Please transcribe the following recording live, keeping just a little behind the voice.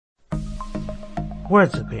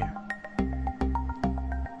Words appear.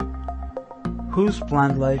 Whose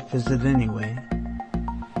plant life is it anyway?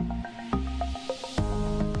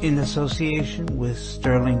 In association with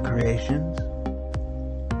Sterling Creations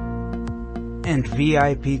and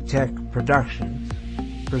VIP Tech Productions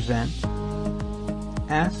present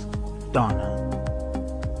Ask Donna.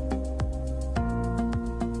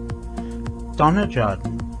 Donna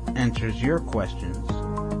Jordan answers your questions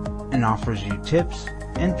and offers you tips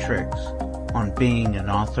and tricks on being an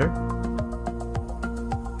author,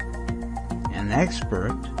 an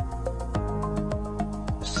expert,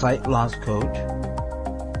 a sight loss coach,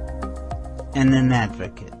 and an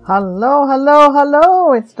advocate.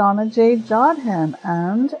 Hello. It's Donna J. Jodhan,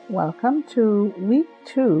 and welcome to week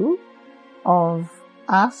 2 of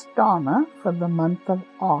Ask Donna for the month of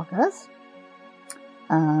August.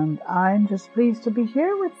 And I'm just pleased to be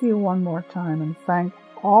here with you one more time and thank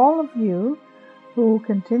all of you who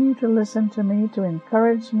continue to listen to me, to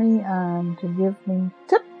encourage me, and to give me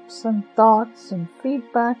tips and thoughts and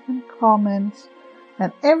feedback and comments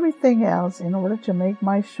and everything else in order to make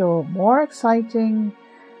my show more exciting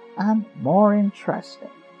and more interesting.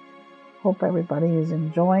 Hope everybody is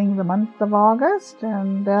enjoying the month of August,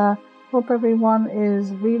 and hope everyone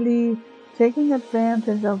is really taking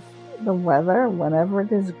advantage of the weather whenever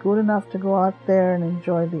it is good enough to go out there and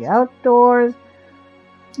enjoy the outdoors,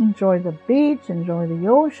 enjoy the beach, enjoy the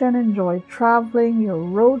ocean, enjoy traveling, your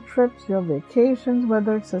road trips, your vacations,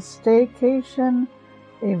 whether it's a staycation,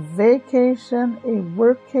 a vacation, a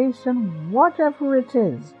workcation, whatever it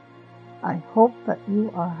is. I hope that you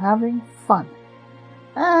are having fun.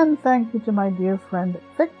 And thank you to my dear friend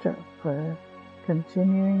Victor for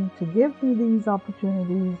continuing to give me these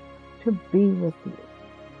opportunities to be with you.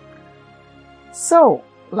 So,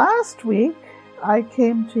 last week I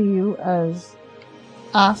came to you as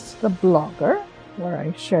Ask the Blogger, where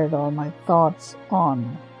I shared all my thoughts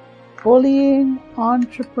on bullying,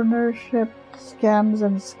 entrepreneurship, scams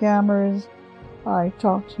and scammers. I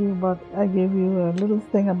gave you a little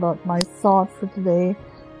thing about my thought for today,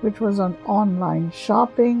 which was on online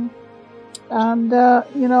shopping. And,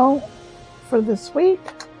 for this week,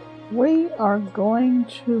 we are going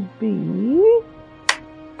to be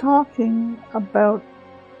talking about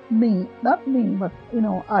not me, but,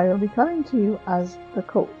 I'll be coming to you as the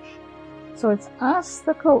coach. So it's Ask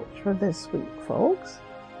the Coach for this week, folks.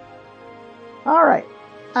 All right.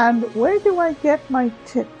 And where do I get my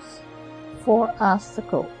tips for Ask the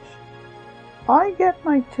Coach? I get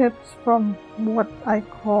my tips from what I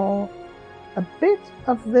call a bit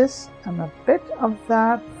of this and a bit of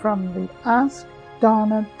that from the Ask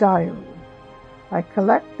Donna Diary. I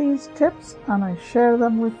collect these tips and I share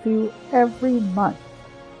them with you every month.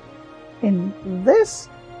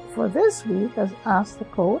 For this week, as Ask the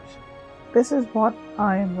Coach, this is what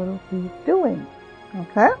I will be doing.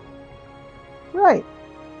 Okay? Right.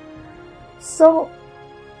 So,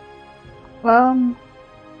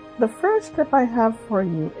 the first tip I have for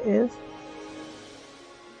you is,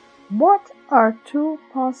 what are 2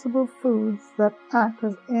 possible foods that act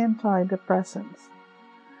as antidepressants?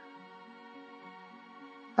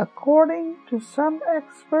 According to some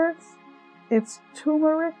experts, it's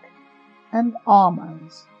turmeric and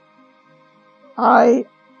almonds. I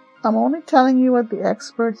am only telling you what the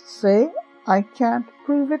experts say. I can't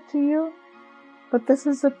prove it to you, but this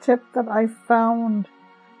is a tip that I found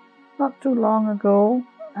not too long ago,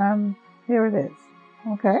 and here it is.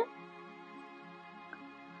 Okay?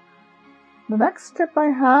 The next tip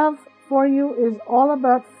I have for you is all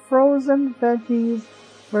about frozen veggies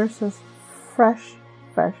versus fresh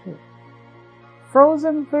veggies.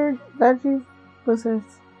 Frozen veggies versus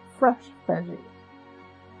fresh veggies.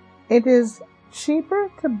 It is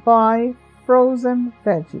cheaper to buy frozen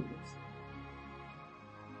veggies.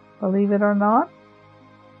 Believe it or not,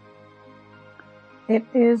 it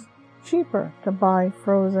is cheaper to buy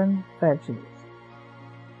frozen veggies.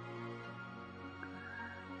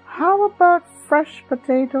 How about fresh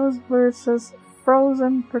potatoes versus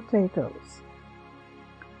frozen potatoes?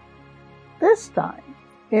 This time,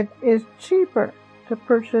 it is cheaper to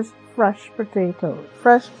purchase fresh potatoes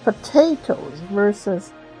versus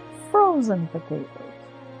frozen potatoes.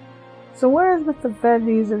 So whereas with the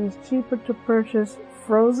veggies it is cheaper to purchase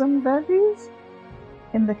frozen veggies,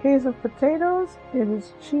 in the case of potatoes it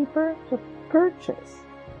is cheaper to purchase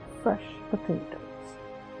fresh potatoes.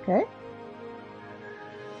 Okay?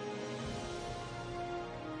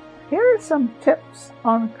 Here are some tips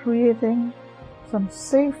on creating some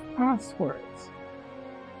safe passwords.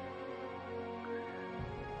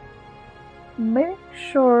 Make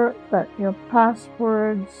sure that your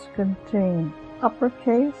passwords contain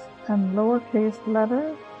uppercase and lowercase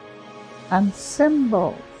letters, and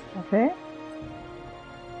symbols, okay?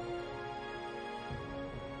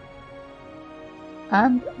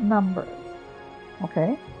 And numbers,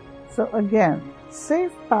 okay? So again,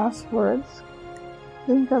 safe passwords,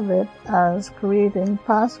 think of it as creating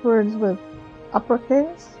passwords with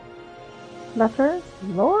uppercase letters,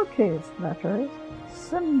 lowercase letters,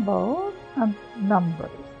 symbols, and numbers.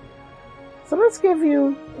 So let's give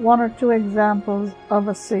you one or two examples of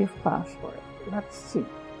a safe password. Let's see.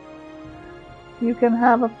 You can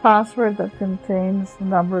have a password that contains the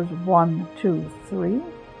numbers 1, 2, 3,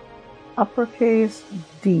 uppercase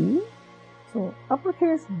D. So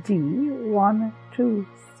uppercase D, 1, 2,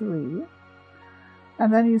 3.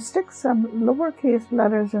 And then you stick some lowercase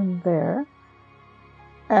letters in there.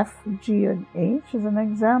 F, G, and H is an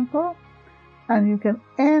example. And you can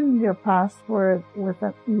end your password with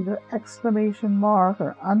an either exclamation mark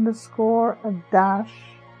or underscore, a dash,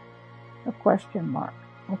 a question mark.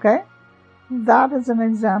 Okay? That is an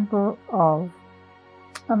example of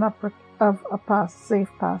a safe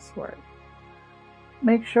password.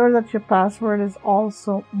 Make sure that your password is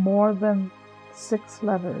also more than 6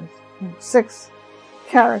 letters, 6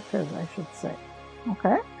 characters, I should say.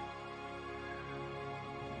 Okay?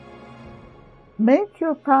 Make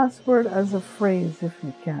your password as a phrase if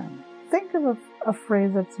you can. Think of a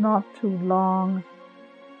phrase that's not too long,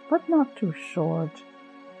 but not too short.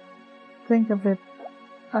 Think of it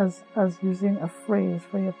as using a phrase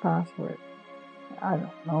for your password. I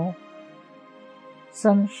don't know.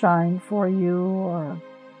 Sunshine for you, or,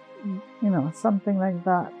 something like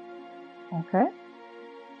that. Okay?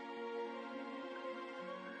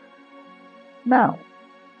 Now,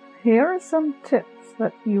 here are some tips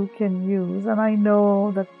that you can use, and I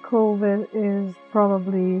know that COVID is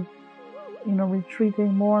probably,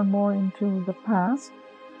 retreating more and more into the past,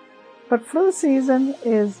 but flu season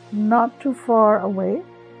is not too far away,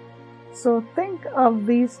 so think of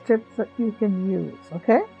these tips that you can use,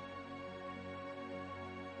 okay?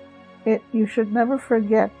 You should never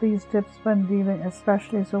forget these tips when dealing,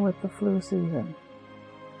 especially so with the flu season.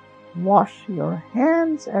 Wash your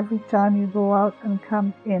hands every time you go out and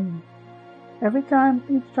come in. Each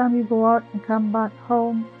time you go out and come back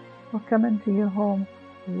home or come into your home,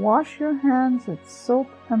 wash your hands with soap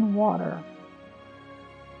and water.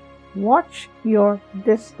 Watch your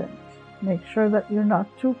distance. Make sure that you're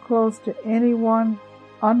not too close to anyone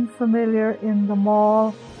unfamiliar in the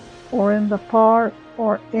mall or in the park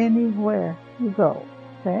or anywhere you go,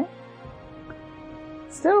 okay?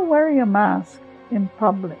 Still wear your mask in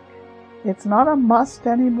public. It's not a must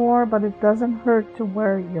anymore, but it doesn't hurt to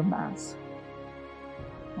wear your mask.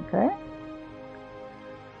 Okay?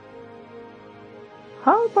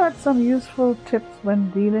 How about some useful tips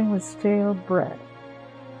when dealing with stale bread?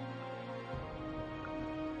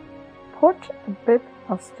 Put a bit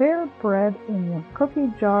of stale bread in your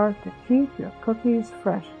cookie jar to keep your cookies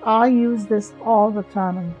fresh. I use this all the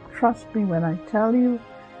time, and trust me when I tell you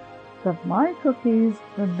that my cookies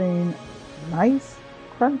remain nice,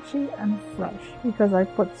 crunchy, and fresh because I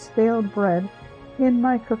put stale bread in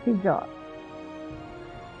my cookie jar.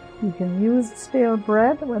 You can use stale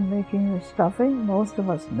bread when making your stuffing. Most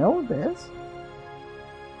of us know this.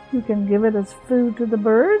 You can give it as food to the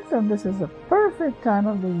birds, and this is a perfect time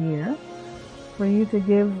of the year for you to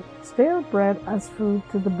give stale bread as food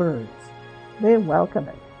to the birds. They welcome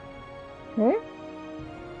it. Okay?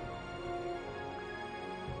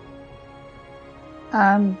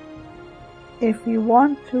 And if you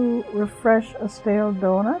want to refresh a stale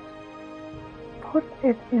donut, put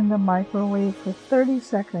it in the microwave for 30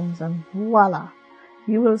 seconds and voila,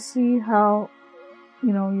 you will see how,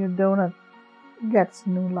 your donut gets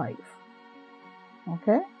new life.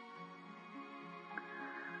 Okay?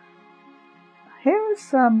 Here is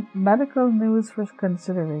some medical news for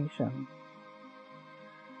consideration.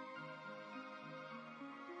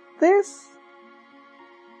 This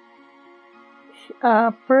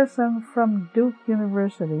person from Duke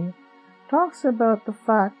University talks about the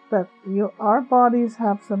fact that our bodies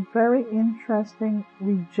have some very interesting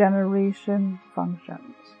regeneration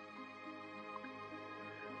functions.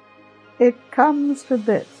 It comes to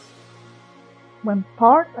this: when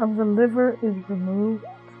part of the liver is removed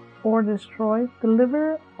or destroyed, the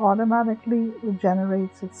liver automatically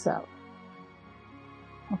regenerates itself.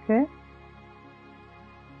 Okay?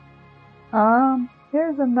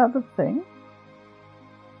 Here's another thing.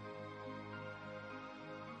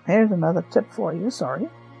 Here's another tip for you, sorry.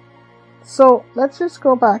 So let's just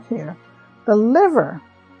go back here. The liver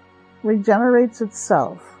regenerates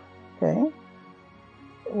itself, okay?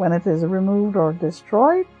 When it is removed or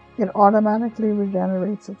destroyed, it automatically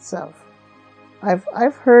regenerates itself.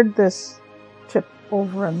 I've heard this tip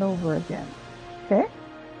over and over again. Okay?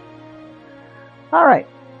 All right.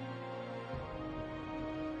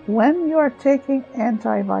 When you are taking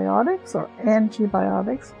antibiotics or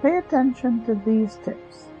antibiotics, pay attention to these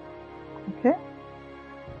tips. Okay?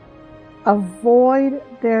 Avoid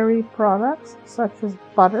dairy products such as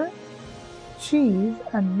butter, cheese,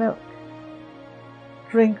 and milk.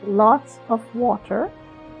 Drink lots of water.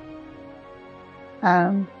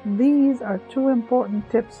 And these are two important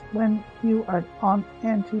tips when you are on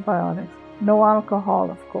antibiotics. No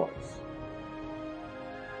alcohol, of course.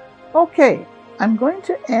 Okay, I'm going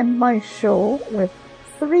to end my show with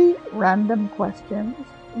 3 random questions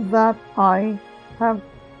that I have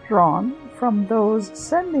drawn from those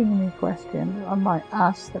sending me questions on my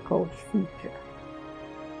Ask the Coach feature.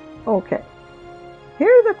 Okay, here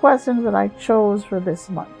are the questions that I chose for this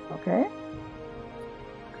month, okay?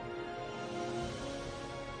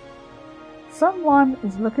 Someone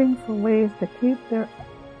is looking for ways to keep their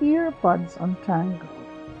earbuds untangled.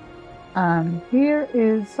 And here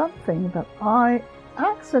is something that I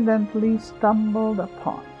accidentally stumbled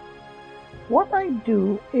upon. What I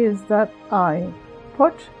do is that I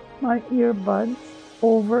put my earbuds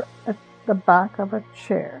over at the back of a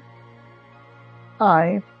chair.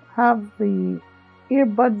 I have the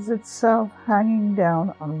earbuds itself hanging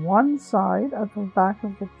down on one side of the back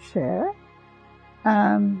of the chair,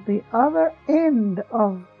 and the other end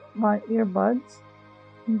of my earbuds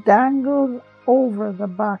dangled over the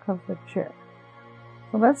back of the chair.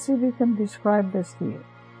 So let's see if we can describe this to you.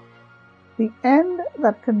 The end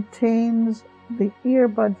that contains the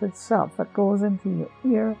earbuds itself, that goes into your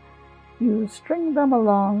ear, you string them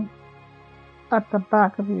along at the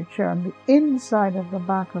back of your chair, on the inside of the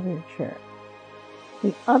back of your chair.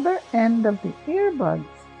 The other end of the earbuds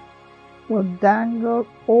will dangle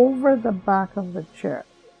over the back of the chair.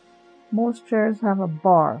 Most chairs have a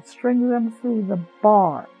bar. String them through the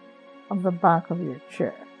bar of the back of your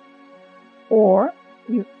chair. Or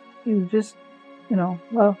you just,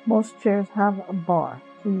 most chairs have a bar,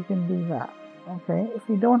 so you can do that. Okay, if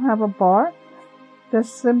you don't have a bar,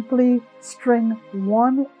 just simply string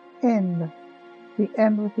one end, the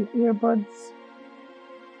end with the earbuds,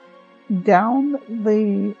 down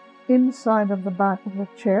the inside of the back of the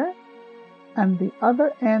chair, and the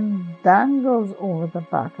other end dangles over the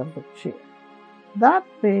back of the chair. That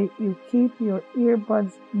way you keep your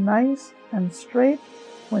earbuds nice and straight.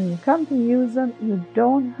 When you come to use them, you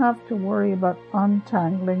don't have to worry about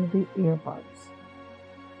untangling the earbuds.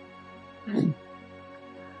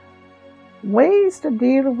 Ways to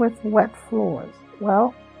deal with wet floors.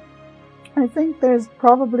 Well, I think there's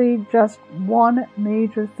probably just one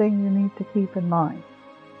major thing you need to keep in mind.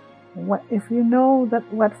 If you know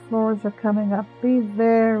that wet floors are coming up, be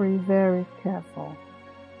very, very careful.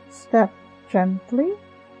 Step gently.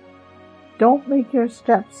 Don't make your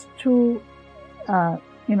steps too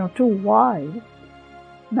wide.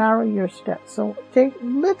 Narrow your steps. So take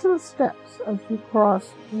little steps as you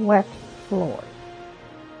cross wet floors.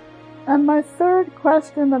 And my third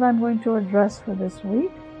question that I'm going to address for this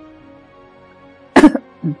week,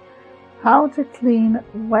 how to clean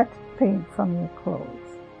wet paint from your clothes.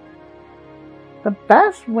 The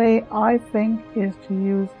best way, I think, is to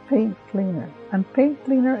use paint cleaner. And paint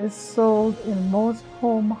cleaner is sold in most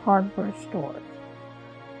home hardware stores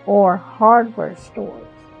or hardware stores.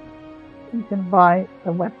 You can buy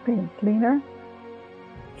the wet paint cleaner.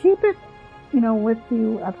 Keep it, with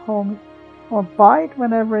you at home, or buy it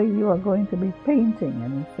whenever you are going to be painting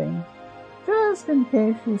anything, just in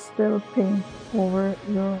case you spill paint over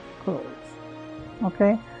your clothes.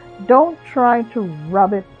 Okay? Don't try to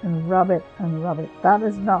rub it and rub it and rub it. That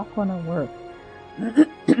is not going to work.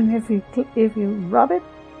 If you rub it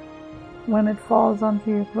when it falls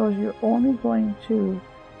onto your clothes, you're only going to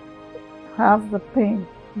have the paint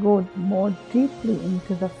go more deeply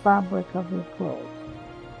into the fabric of your clothes.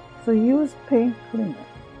 So use paint cleaner,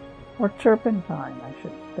 or turpentine, I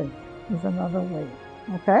should think, is another way.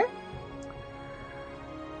 Okay?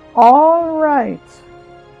 All right.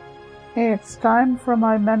 It's time for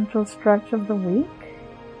my mental stretch of the week.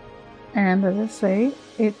 And as I say,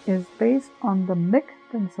 it is based on the MIC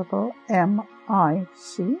principle,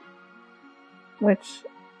 M-I-C, which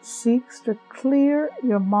seeks to clear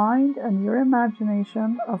your mind and your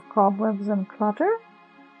imagination of cobwebs and clutter,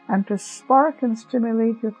 and to spark and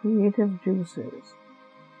stimulate your creative juices.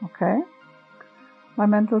 Okay? My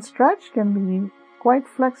mental stretch can be quite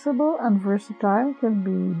flexible and versatile, can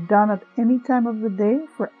be done at any time of the day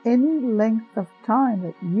for any length of time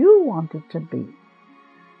that you want it to be.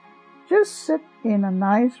 Just sit in a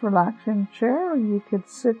nice relaxing chair, or you could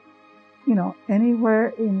sit, anywhere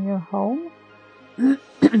in your home,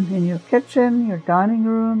 in your kitchen, your dining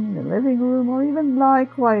room, your living room, or even lie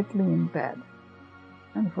quietly in bed,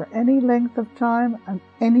 and for any length of time and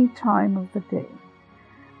any time of the day.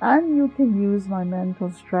 And you can use my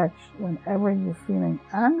mental stretch whenever you're feeling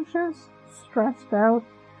anxious, stressed out,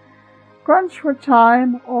 crunch for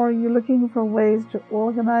time, or you're looking for ways to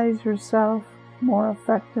organize yourself more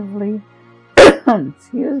effectively.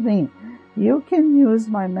 Excuse me. You can use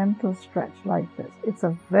my mental stretch like this. It's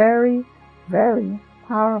a very, very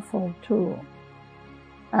powerful tool.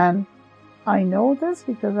 And I know this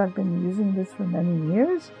because I've been using this for many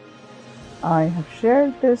years. I have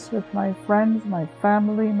shared this with my friends, my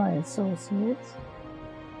family, my associates.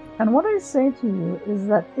 And what I say to you is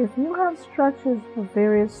that if you have stretches for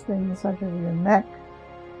various things such as your neck,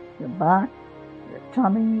 your back, your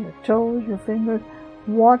tummy, your toes, your fingers,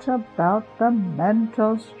 what about the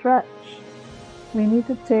mental stretch? We need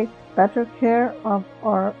to take better care of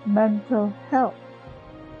our mental health.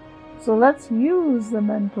 So let's use the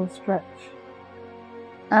mental stretch.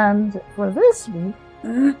 And for this week,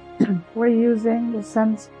 we're using the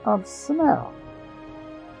sense of smell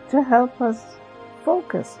to help us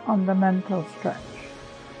focus on the mental stretch.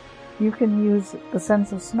 You can use the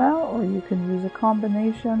sense of smell, or you can use a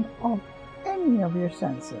combination of any of your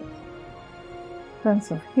senses.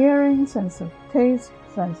 Sense of hearing, sense of taste,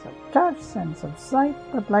 sense of touch, sense of sight.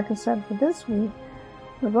 But like I said, for this week,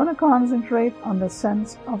 we're going to concentrate on the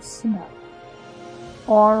sense of smell.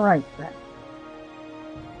 All right then.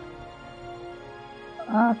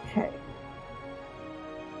 Okay.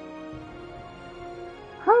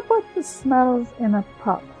 How about the smells in a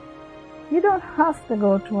pub? You don't have to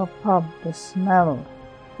go to a pub to smell,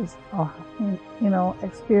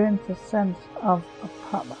 experience a sense of a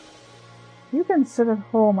pub. You can sit at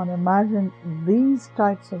home and imagine these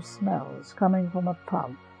types of smells coming from a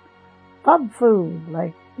pub. Pub food,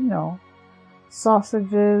 like,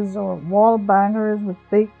 sausages or wall bangers with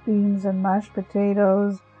baked beans and mashed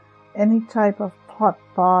potatoes, any type of pot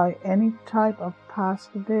pie, any type of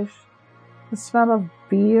pasta dish, the smell of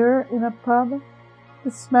beer in a pub,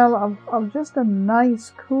 the smell of just a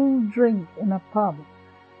nice cool drink in a pub.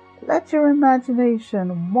 Let your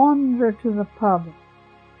imagination wander to the pub.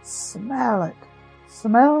 Smell it.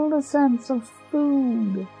 Smell the sense of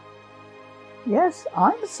food. Yes,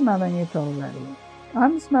 I'm smelling it already.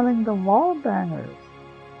 I'm smelling the wall bangers.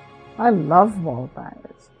 I love wall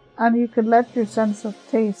bangers. And you could let your sense of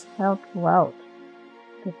taste help you out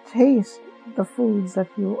to taste the foods that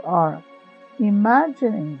you are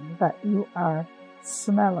imagining that you are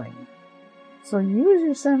smelling. So use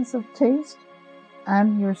your sense of taste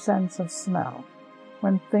and your sense of smell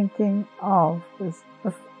when thinking of the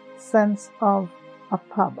sense of a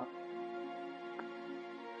pub.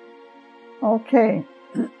 Okay.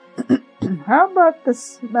 How about the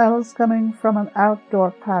smells coming from an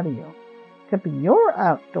outdoor patio? It could be your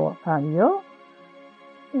outdoor patio.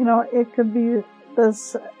 It could be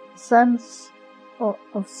this sense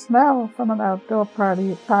of smell from an outdoor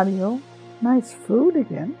patio. Nice food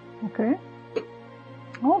again, okay?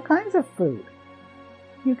 All kinds of food.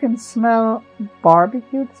 You can smell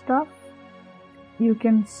barbecued stuff. You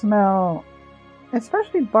can smell,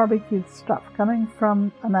 especially barbecued stuff coming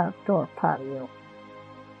from an outdoor patio.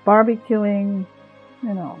 Barbecuing,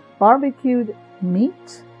 barbecued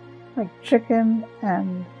meat, like chicken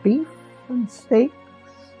and beef and steaks,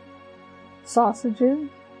 sausages,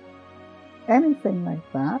 anything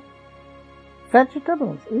like that.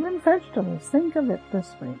 Vegetables, even vegetables, think of it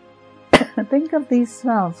this way. Think of these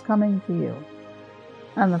smells coming to you.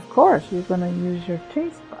 And of course, you're going to use your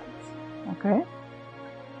taste buds, okay?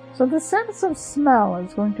 So the sense of smell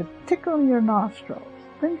is going to tickle your nostrils.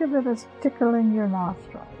 Think of it as tickling your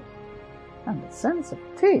nostrils. And the sense of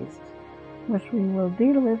taste, which we will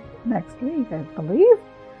deal with next week, I believe,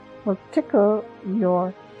 will tickle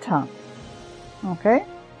your tongue. Okay?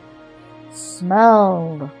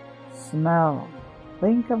 Smell.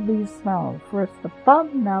 Think of these smells. First the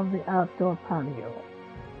pub, now the outdoor patio.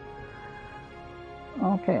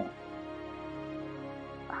 Okay.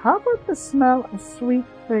 How about the smell of sweet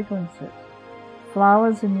fragrances?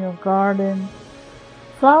 Flowers in your garden,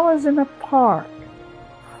 flowers in a park,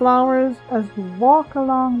 flowers as you walk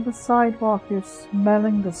along the sidewalk, you're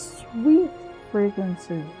smelling the sweet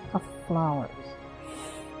fragrances of flowers.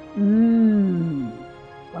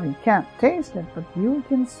 Well, you can't taste it, but you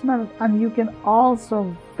can smell it, and you can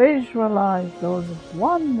also visualize those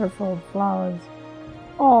wonderful flowers,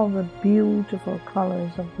 all the beautiful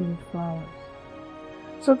colors of these flowers.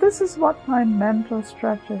 So this is what my mental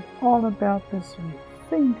stretch is all about this week.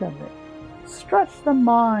 Think of it. Stretch the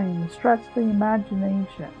mind, stretch the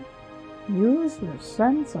imagination. Use your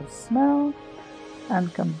sense of smell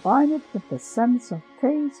and combine it with the sense of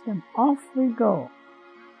taste, and off we go.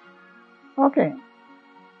 Okay.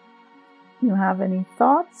 You have any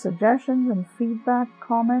thoughts, suggestions, and feedback,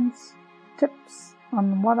 comments, tips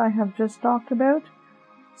on what I have just talked about?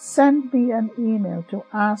 Send me an email to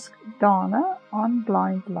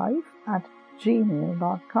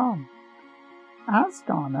askdonnaonblindlife@gmail.com.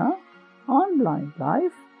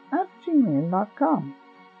 askdonnaonblindlife@gmail.com.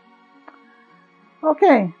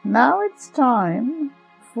 Okay, now it's time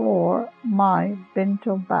for my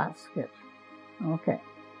bento basket. Okay.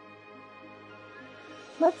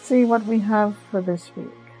 Let's see what we have for this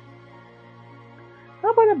week.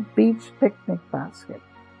 How about a beach picnic basket?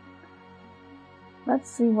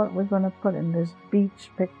 Let's see what we're going to put in this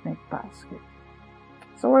beach picnic basket.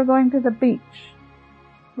 So we're going to the beach.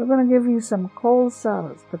 We're going to give you some cold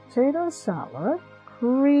salads. Potato salad,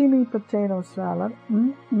 creamy potato salad.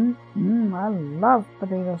 I love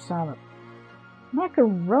potato salad.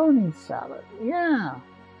 Macaroni salad. Yeah,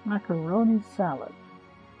 macaroni salad.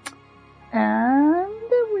 And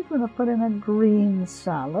we're going to put in a green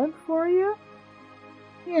salad for you.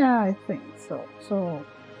 Yeah, I think so. So,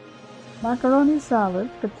 macaroni salad,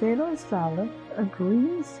 potato salad, a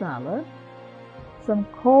green salad, some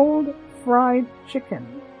cold fried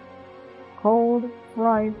chicken. Cold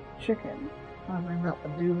fried chicken. I think that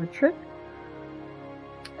would do the trick.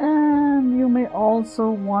 And you may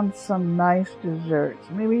also want some nice desserts.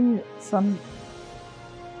 Maybe some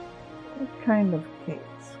kind of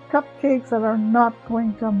cakes. Cupcakes that are not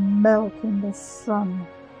going to melt in the sun.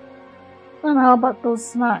 And how about those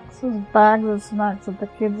snacks, those bags of snacks that the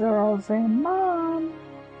kids are all saying, Mom,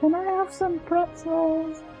 can I have some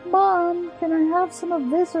pretzels? Mom, can I have some of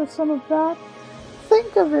this or some of that?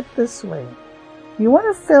 Think of it this way. You want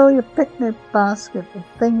to fill your picnic basket with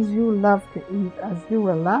things you love to eat as you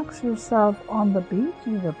relax yourself on the beach,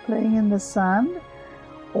 either playing in the sand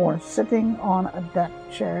or sitting on a deck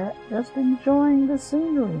chair, just enjoying the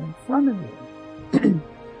scenery in front of you.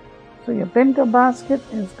 So your bento basket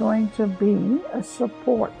is going to be a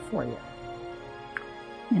support for you.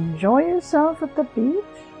 Enjoy yourself at the beach,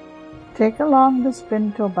 take along this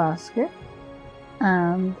bento basket,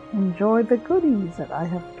 and enjoy the goodies that I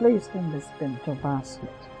have placed in this bento basket.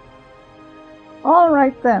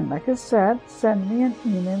 Alright then, like I said, send me an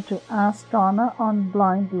email to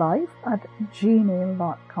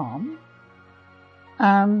askdonnaonblindlife@gmail.com.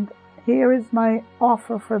 And here is my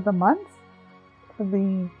offer for the month. For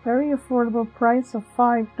the very affordable price of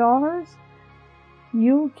 $5,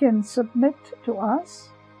 you can submit to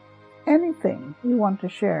us anything you want to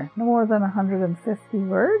share, no more than 150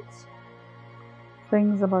 words.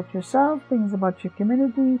 Things about yourself, things about your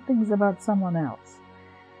community, things about someone else.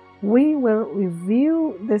 We will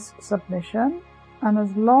review this submission, and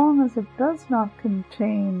as long as it does not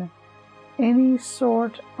contain any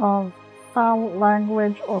sort of foul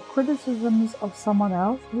language or criticisms of someone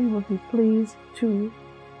else, we will be pleased to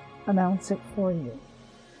announce it for you.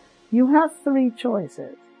 You have 3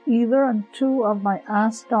 choices, either on 2 of my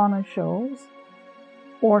Ask Donna shows,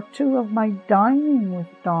 or 2 of my Dining with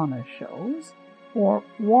Donna shows, or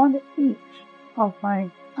 1 each of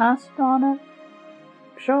my Ask Donna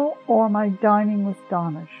show or my Dining with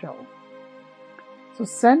Donna show. So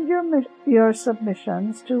send your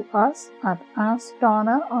submissions to us at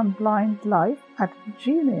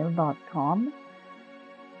askdonnaonblindlife@gmail.com.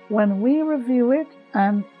 When we review it,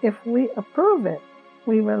 and if we approve it,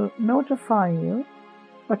 we will notify you.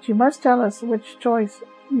 But you must tell us which choice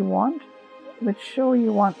you want, which show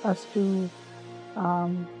you want us to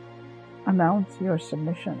announce your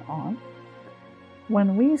submission on.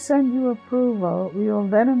 When we send you approval, we will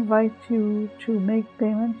then invite you to make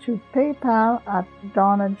payment to PayPal at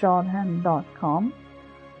donnajodhan.com.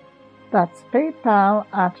 That's PayPal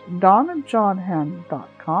at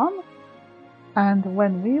donnajodhan.com. And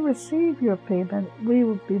when we receive your payment, we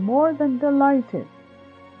will be more than delighted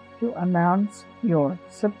to announce your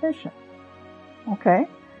submission. Okay?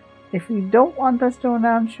 If you don't want us to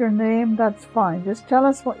announce your name, that's fine. Just tell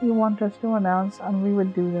us what you want us to announce and we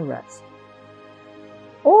would do the rest.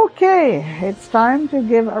 Okay, it's time to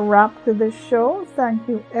give a wrap to this show. Thank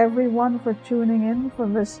you everyone for tuning in, for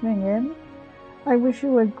listening in. I wish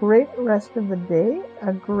you a great rest of the day,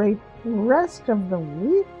 a great rest of the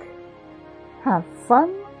week. Have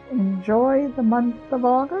fun, enjoy the month of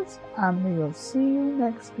August, and we will see you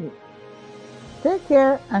next week. Take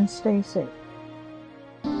care and stay safe.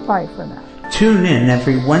 Bye for now. Tune in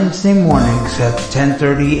every Wednesday mornings at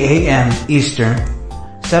 10:30 a.m. Eastern,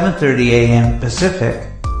 7:30 a.m. Pacific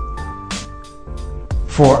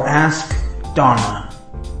for Ask Donna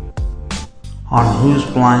on Whose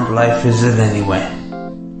Blind Life Is It Anyway?